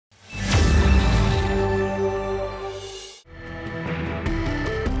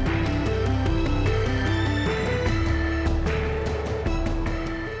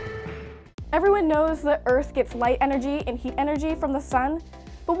Everyone knows that Earth gets light energy and heat energy from the sun,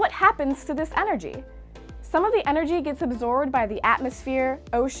 but what happens to this energy? Some of the energy gets absorbed by the atmosphere,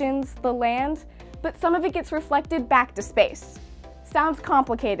 oceans, the land, but some of it gets reflected back to space. Sounds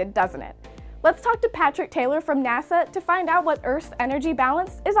complicated, doesn't it? Let's talk to Patrick Taylor from NASA to find out what Earth's energy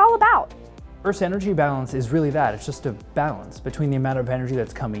balance is all about. Earth's energy balance is really that. It's just a balance between the amount of energy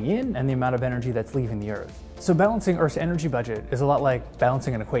that's coming in and the amount of energy that's leaving the Earth. So balancing Earth's energy budget is a lot like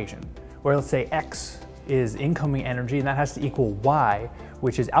balancing an equation, where let's say X is incoming energy and that has to equal Y,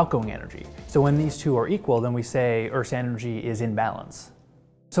 which is outgoing energy. So when these two are equal, then we say Earth's energy is in balance.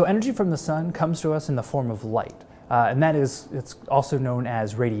 So energy from the sun comes to us in the form of light. And it's also known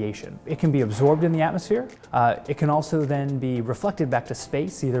as radiation. It can be absorbed in the atmosphere. It can also then be reflected back to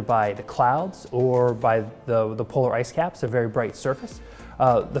space, either by the clouds or by the polar ice caps, a very bright surface.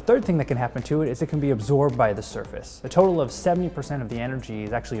 The third thing that can happen to it is it can be absorbed by the surface. A total of 70% of the energy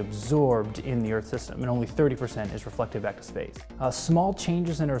is actually absorbed in the Earth system, and only 30% is reflected back to space. Small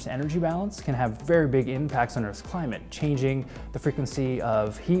changes in Earth's energy balance can have very big impacts on Earth's climate, changing the frequency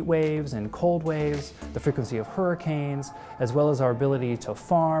of heat waves and cold waves, the frequency of hurricanes, as well as our ability to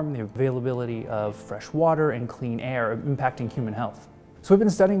farm, the availability of fresh water and clean air, impacting human health. So we've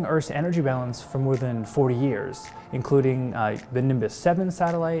been studying Earth's energy balance for more than 40 years, including the Nimbus 7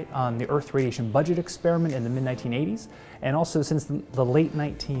 satellite on the Earth radiation budget experiment in the mid-1980s, and also since the late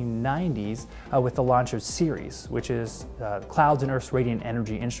 1990s with the launch of CERES, which is Clouds and Earth's Radiant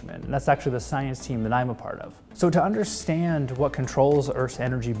Energy Instrument. And that's actually the science team that I'm a part of. So to understand what controls Earth's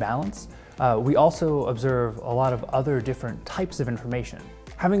energy balance, we also observe a lot of other different types of information.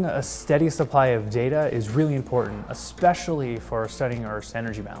 Having a steady supply of data is really important, especially for studying Earth's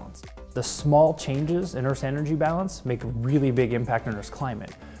energy balance. The small changes in Earth's energy balance make a really big impact on Earth's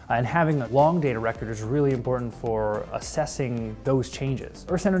climate. And having a long data record is really important for assessing those changes.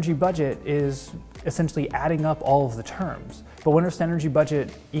 Earth's energy budget is essentially adding up all of the terms. But when Earth's energy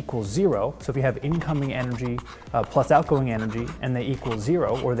budget equals zero, so if you have incoming energy plus outgoing energy and they equal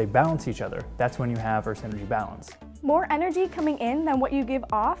zero or they balance each other, that's when you have Earth's energy balance. More energy coming in than what you give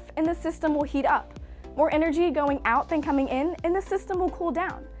off, and the system will heat up. More energy going out than coming in, and the system will cool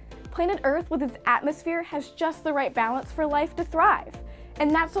down. Planet Earth with its atmosphere has just the right balance for life to thrive.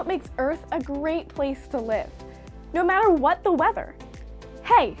 And that's what makes Earth a great place to live, no matter what the weather.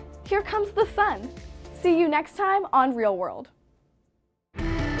 Hey, here comes the sun. See you next time on Real World.